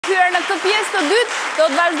mirë, në këtë pjesë të dytë do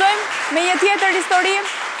të vazhdojmë me një tjetër histori.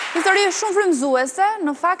 Histori shumë frymëzuese,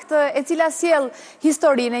 në fakt e cila sjell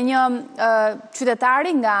historinë e një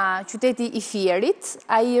qytetari nga qyteti i Fierit.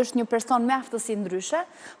 Ai është një person me aftësi ndryshe,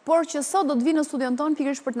 por që sot do të vi në studion tonë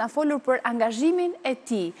pikërisht për të na folur për angazhimin e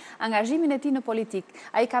tij në politikë.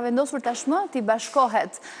 Ai ka vendosur tashmë të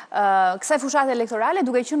bashkohet kësaj fushate elektorale,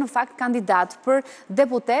 duke qenë në fakt kandidat për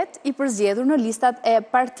deputet i përzgjedhur në listat e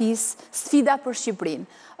partisë Sfida për Shqipërinë.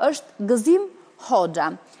 Është Gëzim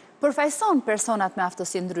Hoxha. Përfaqëson personat me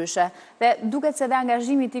aftësi ndryshe dhe duket se dhe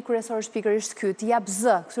angazhimi i tij kryesor është pikërisht ky, të jap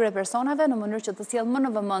zë këtyre personave në mënyrë që të sjellë më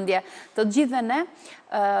në vëmendje të gjithëve ne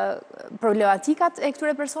problematikat e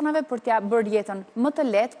këtyre personave për t'ia bërë jetën më të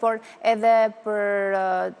lehtë, por edhe për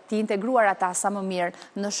të integruar ata sa më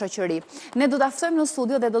mirë në shoqëri. Ne do ta ftojmë në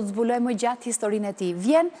studio dhe do të zbulojmë më gjatë historinë e tij.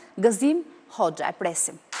 Vjen Gëzim Hoxha, e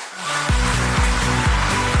presim.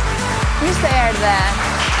 Mirë se erdhe.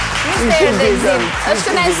 Gëzim. Është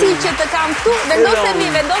kënaqësi që të kam këtu. Vendosemi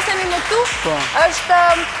më këtu.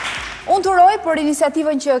 Unë të uroj për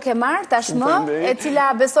iniciativën që ke marrë tashmë, e cila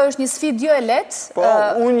besoj është një sfidë jo e lehtë. Po,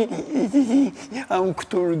 unë jam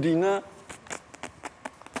këtu Rudina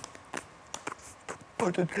për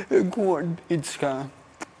të treguar diçka.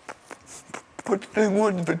 Për të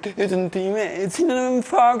treguar të vërtetën time, e cila në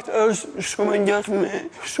fakt është shumë e ngjashme me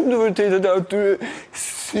shumë të vërtetat e atyre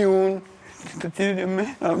si unë, të tjerë me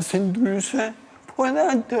aftësi ndryshe, po edhe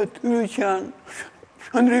atë atyre që janë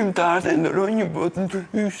shëndrimtarë të ndërrojnë një botë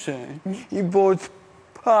ndryshe, një botë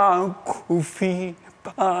pa kufi,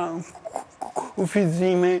 pa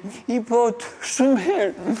kufizime, një botë shumë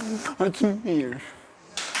herë atë mirë.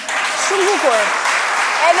 Shumë bukur.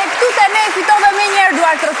 Edhe këtu të ne fitove me njerë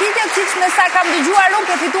duartrokitje, siç me sa kam dëgjuar unë,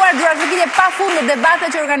 ke fituar duartrokitje pa fund në debate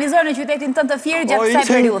që organizohen në qytetin tënd të Fierit gjatë kësaj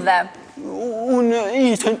periudhe. Unë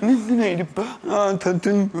isha në atë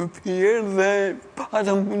të në Fier dhe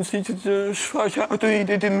pata mundësi që të shfaqja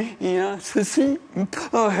autoritetet e mia, se si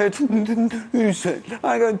hetë ndryshe,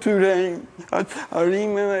 larg atyre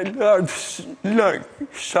arrimeve, larg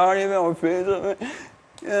sharjeve, ofetave.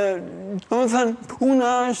 Do të thënë,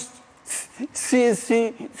 puna është si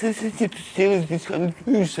që të sjellësh diçka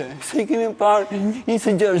ndryshe. Se kemi parë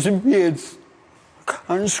 26 vjet.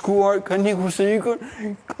 Kanë shkuar, kanë ikur se ikur,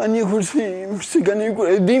 kanë ikur se kanë ikur,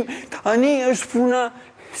 e dim, tani është puna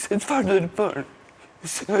se çfarë do të bërë.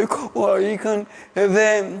 Se kohë ikën edhe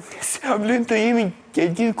se avlen të jemi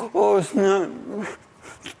gjithë kohës në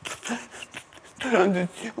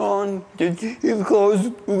tradicion, gjithë kohës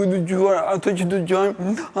duke dëgjuar ato që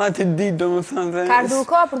dëgjojmë atë ditë, domethënë. Ka ardhur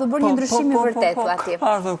koha për të bërë një ndryshim i vërtetë aty.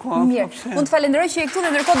 Ka ardhur koha. Mirë. Unë të falenderoj që je këtu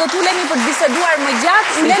dhe ndërkohë do të ulemi për të biseduar më gjatë.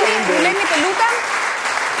 Ulemi të lutem.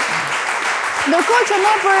 Ndërkohë që ne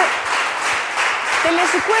për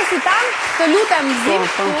teleshikuesit tanë, të lutem Gëzim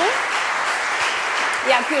këtu.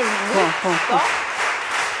 Ja, ky është po.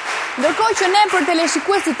 Ndërkohë që ne për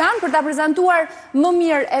teleshikuesit tanë, për ta prezantuar më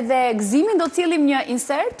mirë edhe Gëzimin, do të cillim një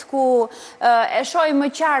insert ku e shohim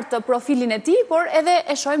më qartë profilin e tij, por edhe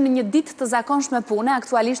e shohim në një ditë të zakonshme pune,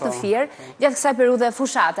 aktualisht të Fier, gjatë kësaj periudhe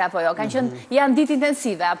fushate apo jo. Janë ditë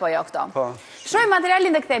intensive apo jo këto. Shohim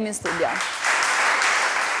materialin dhe kthehemi në studio.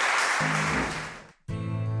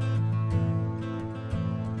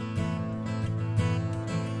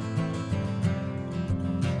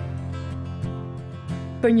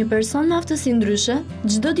 Për një person me aftësi ndryshe,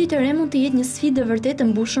 çdo ditë e re mund të jetë një sfidë e vërtetë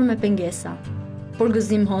mbushur me pengesa. Por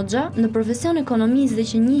Gëzim Hoxha, në profesion ekonomistë dhe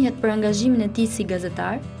që njihet për angazhimin e tij si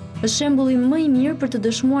gazetar, është shembulli më i mirë për të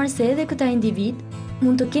dëshmuar se edhe këta individ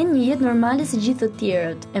mund të kenë një jetë normale si gjithë të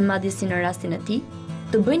tjerët, e madje si në rastin e tij,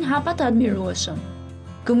 të bëjnë hapa të admirueshëm.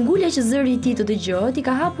 Këmbgulja që zëri i tij të dëgjohet i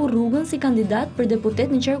ka hapur rrugën si kandidat për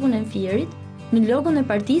deputet në qarkun e Fierit, në logon e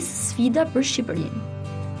partisë Sfida për Shqipërinë.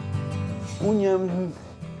 Unë jam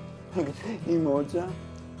Gëzim Hoxha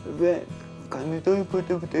dhe kandidoj për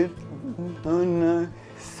deputet në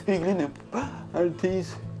siglin e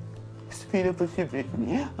partisë Sfida për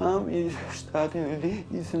Shqipërinë. Am i shtatin e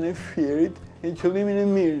lisën e Fierit e qëllimin e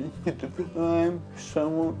mirë që të bëjmë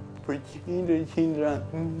shumë për qindra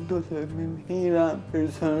do të mira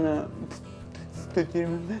persona të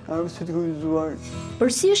tjerë me aftësi të kufizuar.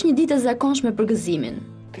 Por si është një ditë e zakonshme për Gëzimin?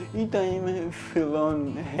 Dita ime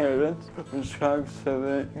fillon herët, për shkak se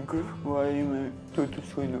dhe gruaja ime do të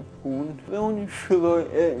shkojë në punë, dhe unë filloj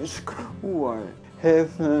e shkruar.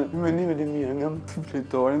 Hedh në mendimet e mia nga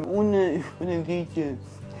fletore. Unë di që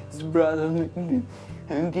zbrazën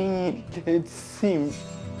ndi një lehtësim.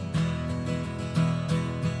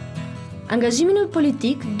 Angazhimi në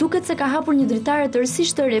politik duket se ka hapur një dritare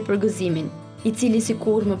tërësisht të re për Gëzimin, i cili si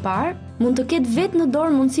kur më parë mund të ketë vetë në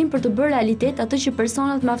dorë mundësinë për të bërë realitet atë që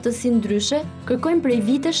personat me aftësi ndryshe kërkojnë prej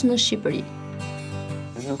vitesh në Shqipëri.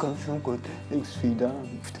 Nuk kam shumë këtë sfida,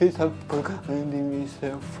 ftesa për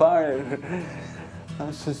rendimisë fare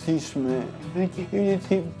aftësishme.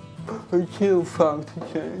 Ti përqeu fakti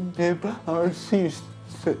që ne pavarësisht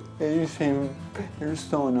se ishim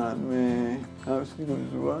persona me aftësi të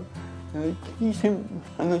ndryshuar, ishim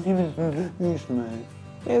angazhime të ndryshme.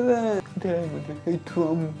 Edhe të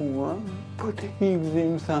rejtua mua, po të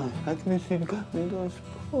Gëzim tha, atë me si ka me dosë,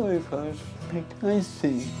 po e thash, I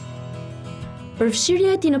see.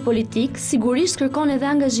 Përfshirja e tij në politikë sigurisht kërkon edhe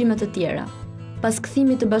angazhime të tjera. Pas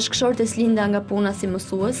kthimit të bashkëshortes Linda nga puna si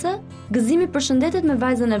mësuese, Gëzimi përshëndetet me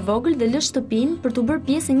vajzën e vogël dhe lë shtëpinë për të bërë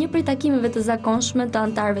pjesë e një prej takimeve të zakonshme të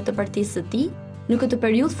anëtarëve të partisë së tij në këtë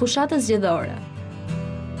periudhë fushatës zgjedhore.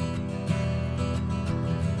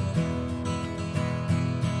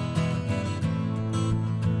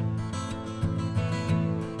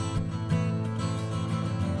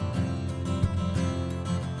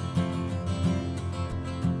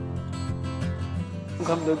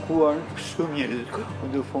 Kam takuar shumë njerëz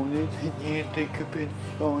në fondit, një të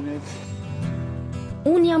pensionet.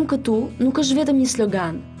 Unë jam këtu nuk është vetëm një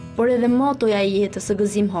slogan, por edhe motoja e jetës së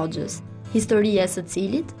Gëzim Hoxhës, historia e së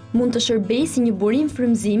cilit mund të shërbejë si një burim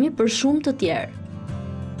frymëzimi për shumë të tjerë.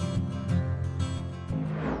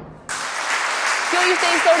 Kjo ishte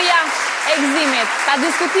historia e Gëzimit. Ka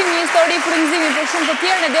diskutim një histori frymëzimi për shumë të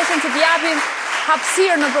tjerë, ne deshëm që t'japim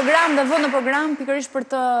hapësirë në program dhe vënë në program pikërisht për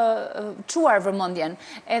të çuar vëmendjen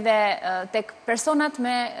edhe tek personat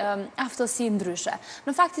me aftësi ndryshe.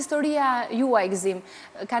 Në fakt historia juaj Gëzim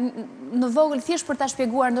ka në vogël thjesht për ta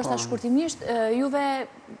shpjeguar ndoshta shkurtimisht, juve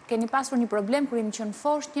keni pasur një problem kur jeni qenë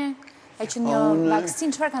foshnjë, ka qenë një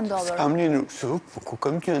vaksinë, çfarë ka ndodhur? Kam lindur kështu, ku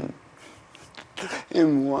kam qenë e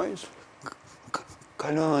muaj,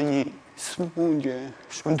 kalova një smundje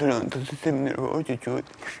shumë të rëndë të sistemi nervor që quhet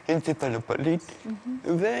encefalopalit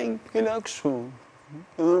dhe kena kështu.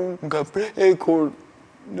 Nga prekur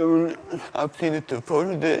aftësinë të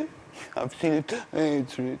fortë dhe aftësinë të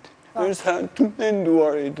ecrit. Ndërsa të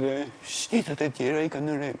menduarit dhe shqetat e tjera i kanë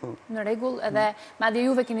në rregull. Në rregull, edhe madje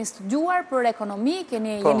juve keni studiuar për ekonomi,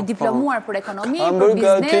 jeni diplomuar për ekonomi, për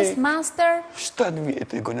biznes, master. 7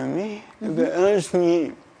 vjet ekonomi dhe është një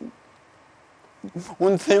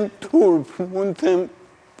unë them turp, unë them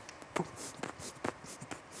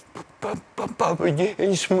pa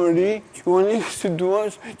përgjegjshmëri që unë studuar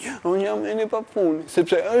që unë jam ende pa punë,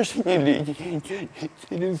 sepse është një ligj që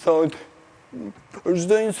thotë për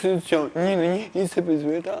çdo institucion, një në 25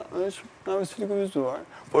 veta është aftësi kufizuar,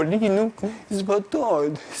 por ligji nuk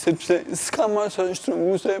zbatohet, sepse s'ka masa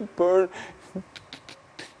shtrënguese për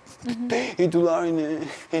titularin e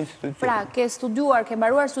institucionit. Pra, ke studiuar, ke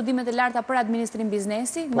mbaruar studimet e larta për administrim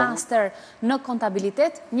biznesi, master në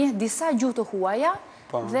kontabilitet, njeh disa gjuhë të huaja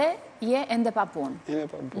dhe je ende pa punë. Ende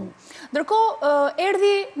pa punë. Ndërkohë,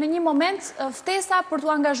 erdhi në një moment ftesa për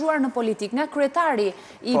t'u angazhuar në politikë nga kryetari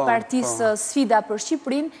i partisë Sfida për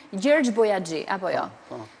Shqipërinë, Gjergj Bojaxhi, apo jo?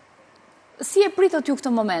 Si e pritët ju këtë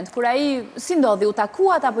moment, kur ai si ndodhi, u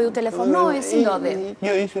takuat apo ju telefonoi, si ndodhi?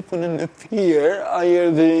 Jo, ishte punën në fier, ai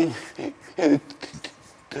erdhi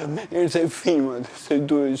të merrte filmat, se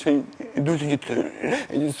duhet që të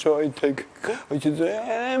regjistroj tek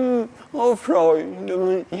qytetari, më ofroi,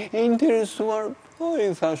 domethënë i interesuar, po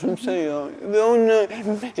i thashëm se jo. Dhe unë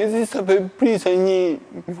ekzista për prisa një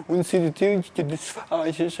mundësi të tillë që të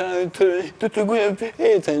shfaqesha të tregoja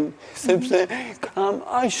veten, sepse kam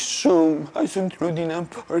aq shumë Rudina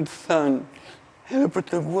për të thënë, edhe për të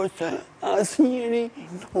treguar se asnjëri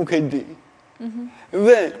nuk e di.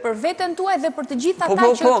 Për veten tuaj dhe për të gjithë ata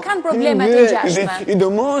që kanë probleme të ngjashme.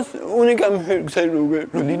 Sidomos, unë kam hyrë kësaj rrugë,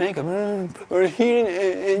 Rudina i kam për hirin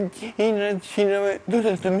e qindrave,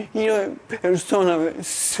 duhet të mirëve personave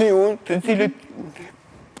si unë, të cilët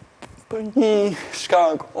për një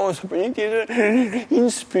shkak ose për një tjetër i në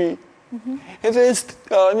shtëpi. Edhe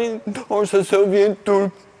stani, ose se vjen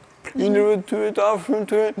turp, indrëve të tyre të afërm të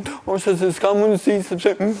tyre, ose se s'ka mundësi,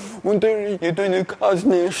 sepse unë të jetoj në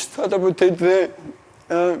kasën e 7 apo 8 dhe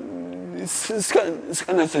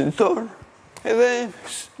s'ka në ascensor. Edhe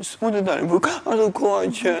s'mund të dalim, por ka ato koha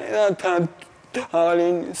që edhe ata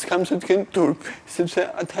dalin, s'kam se të kenë turp, sepse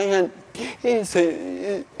ata janë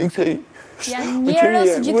Janë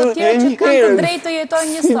njerëz gjithë të tjerë që kanë të drejtë të jetojnë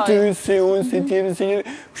një Si soi. ty, si unë, si tjetër, si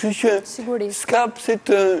njërë. Kështu që Sigurisht. s'ka pse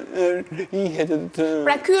të rihet të...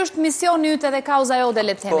 Pra ky është misioni yt edhe kauza jote,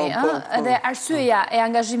 le të themi, Po. edhe arsyeja e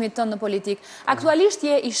angazhimit tënd në politik. Aktualisht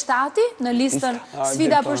je i shtati në listën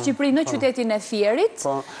Sfida për Shqipërinë në qytetin e Fierit.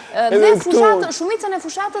 Dhe shumicën e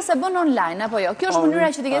fushatës e bën online, apo jo? Kjo është mënyra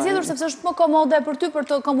që ti ke zgjedhur sepse është më komode për ty për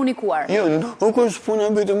të komunikuar. Jo, nuk është puna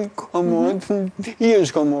vetëm komod, i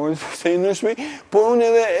është komod, se në shpej, por unë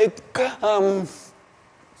edhe e kam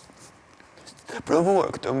provuar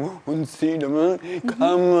këtë mundësi,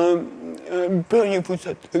 kam bërë një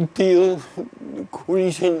fushat të tillë kur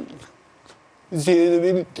ishin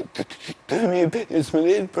zgjedhjeve të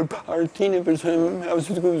 2015 për partinë e personave me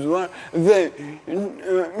aftësi të kufizuar dhe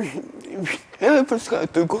edhe për shkak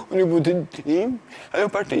të kontributit tim, ajo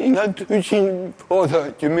partia nga 200 vota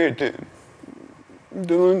që merrte.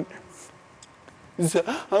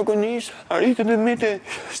 Zakonisht arritë të mete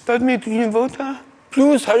 1700 vota,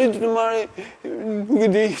 plus arritë të marrë, nuk e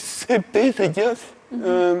di, se 5-6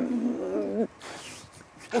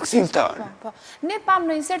 aksimtarë. Ne pam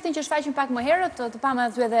në insertin që shfaqim pak më herët, të pam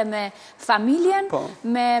aty edhe me familjen,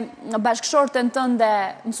 me bashkëshorten tënde,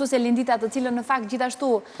 mësuesja Lindita, të cilën në fakt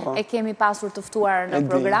gjithashtu e kemi pasur të ftuar në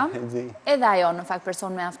program. Edhe ajo në fakt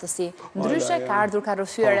person me aftësi ndryshe, ka ardhur, ka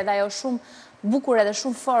rrëfyer edhe ajo shumë bukur edhe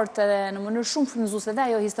shumë fort edhe në mënyrë shumë frymëzuese edhe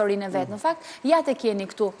ajo historinë e vet. Në fakt, ja te keni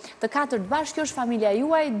këtu të katërt bashkë, kjo është familja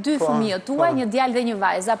juaj, 2 fëmijët tuaj, një djalë dhe një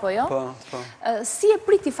vajzë, apo jo? Si e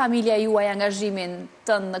priti familja juaj angazhimin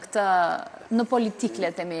tënd në këtë në politikë,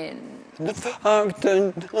 le të themi? Në fakt,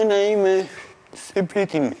 nëna ime se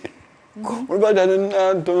priti mirë. Kur bata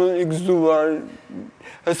të i gëzuar,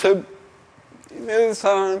 se me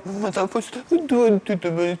tha, më tha, po që duhet ty të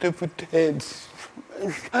bëri deputet.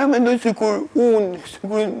 A mendoj sikur unë,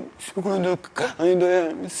 sikur do kandidoja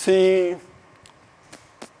si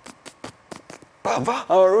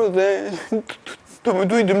pavarur dhe të më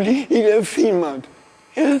duhet të më lirë filmat.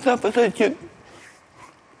 Edhe tha pastaj që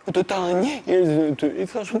të ta njerëzit në ty. I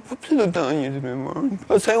thash, po pse do ta njerëzit me morën?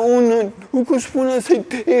 Pastaj unë nuk është puna se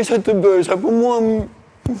isha të bësh, apo mua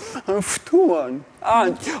më ftuan.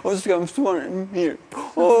 Ose kam ftuar mirë.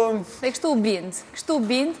 Dhe kështu u bind,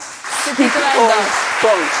 se ti të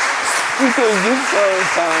vazhdosh. Këtë gjithë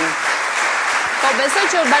thanë. Po, besoj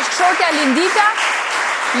që bashkëshortja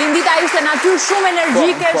Lindita ishte natyrë shumë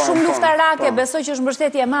energjike, shumë luftarake, besoj që është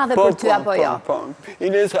mbështetje e madhe për ty, apo jo? Po.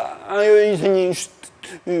 Ilesa, ajo ishte një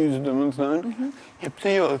shtysë, do më thënë, e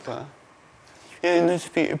pse jo tha. E në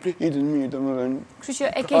shtëpi e pritën mirë, do më thënë. Kështu që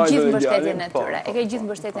e ke gjithë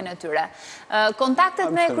mbështetjen e tyre. Kontaktet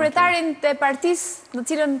me kryetarin të partisë në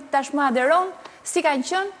cilën tashmë aderon, si kanë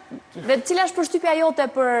qënë, dhe cila është përshtypja jote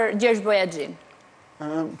për Gjergj Bojaxhin?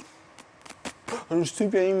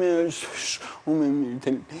 Përshtypja ime është shumë e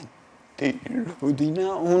mirë të Rudina.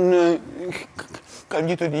 Unë kam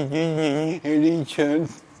gjithë të një njeri që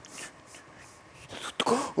të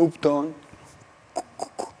kupton,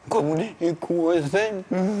 komunikues dhe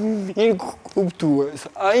mirë kuptues.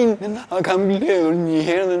 A kam bledhur një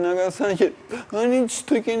herë dhe nga ka thënë që ani që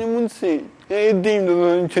të keni mundësi. E dim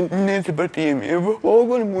dhe që ne të partijemi e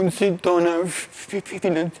vogël, mundësit tona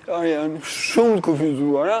financiare janë shumë të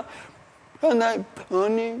kufizuara, prandaj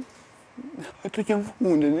ani ato që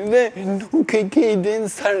mundet. Dhe nuk e ke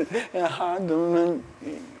idenë sa e hardë,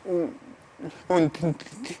 unë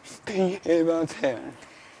të jeva atëherë.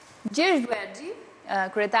 Gjergj Bojaxhi,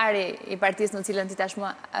 kryetari i partisë në cilën ti tashmë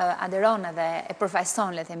aderon edhe e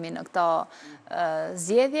përfaqëson, le themi, në këto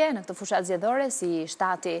zgjedhje, në këtë fushat zgjedhore si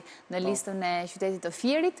shtati në listën e qytetit të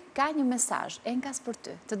Fierit, ka një mesazh enkas për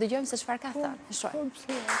ty. Të dëgjojmë se çfarë ka thënë. E shohim.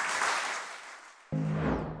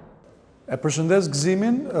 E përshëndes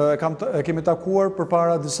Gëzimin, e kemi takuar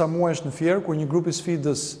përpara disa muajsh në Fier, kur një grup i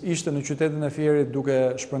sfidës ishte në qytetin e Fierit duke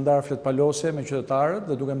shpërndar fletpalosje me qytetarët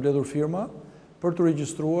dhe duke mbledhur firma për të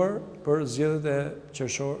regjistruar për zgjedhjet e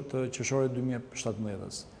të qershorit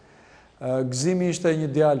 2017. Gëzimi ishte një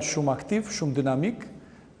djalë shumë aktiv, shumë dinamik.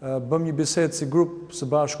 Bëm një bisedë si grup së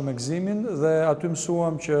bashku me Gëzimin dhe aty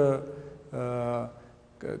mësuam që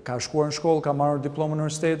ka shkuar në shkollë, ka marrë diplomë në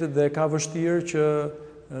universitetit dhe ka vështirë që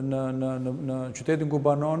në qytetin ku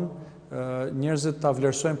banon njerëzit ta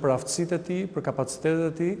vlerësojnë për aftësitë e tij, për kapacitetet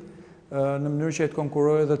e tij, në mënyrë që të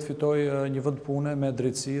konkurojë dhe të fitojë një vend pune me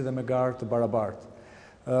drejtësi dhe me garë të barabartë.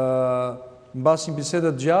 Mbas një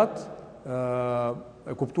bisede të gjatë,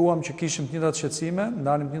 e kuptuam që kishim të njëjtat shqetësime,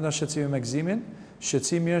 ndanim të njëjtat shqetësime me Gëzimin.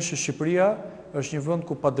 Shqetësimi është që Shqipëria është një vend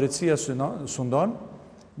ku padrejtësia sundon,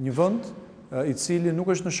 një vend i cili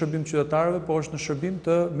nuk është në shërbim të qytetarëve, por është në shërbim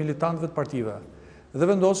të militantëve të partive. dhe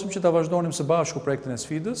vendosëm që ta vazhdonim së bashku projektin e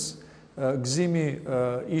sfidës. Gëzimi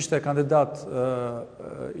ishte kandidat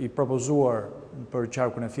i propozuar për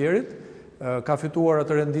qarkun e Fierit, ka fituar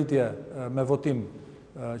atë renditje me votim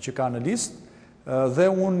që ka në listë dhe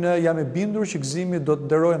unë jam i bindur që Gëzimi do të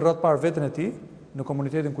nderojë në radhë parë veten e tij në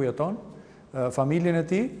komunitetin ku jeton, familjen e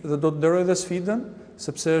tij dhe do të nderojë dhe sfidën,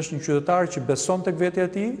 sepse është një qytetar që beson tek vetja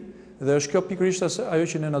e tij dhe është kjo pikërisht ajo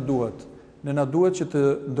që ne na duhet. Ne na duhet që të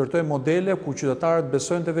ndërtojmë modele ku qytetarët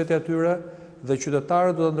besojnë te vetja e tyre dhe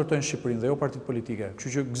qytetarët do të ndërtojnë Shqipërinë dhe jo partitë politike. Kështu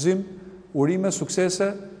që Gëzim, urime,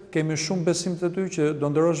 suksese, kemi shumë besim te ty që do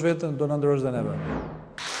nderosh veten, do na nderosh dhe neve.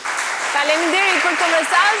 Faleminderit për këtë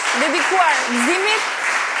mesazh dedikuar Gëzimit,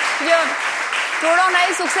 që të uron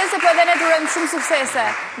ai suksese, po edhe ne të urojmë shumë suksese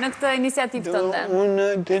në këtë iniciativë tënde. Unë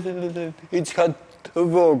diçka të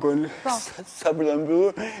vogël, sa për ta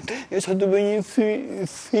mbyllur, është të bëj një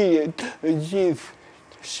thirrje të gjithë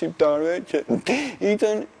shqiptarëve që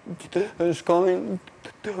itën të shkojnë,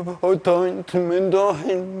 të votojnë, të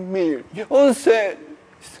mendohen mirë. Ose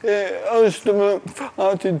se është më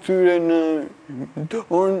fati tyre në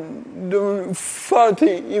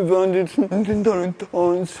fati i vendit në dorën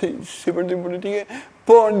tonë si parti politike,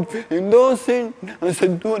 por vendosin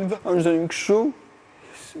nëse duhet vazhdojnë kështu,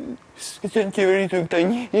 si që në qeveritur këta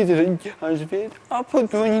 26 vjetë, apo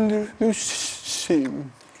të një ndryshim.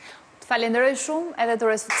 Falenderoj shumë edhe të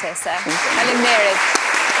uroj suksese. Faleminderit.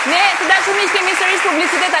 Ne të dashur miq kemi sërish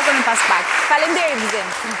publicitet akon në pas pak. Faleminderit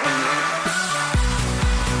Gëzim.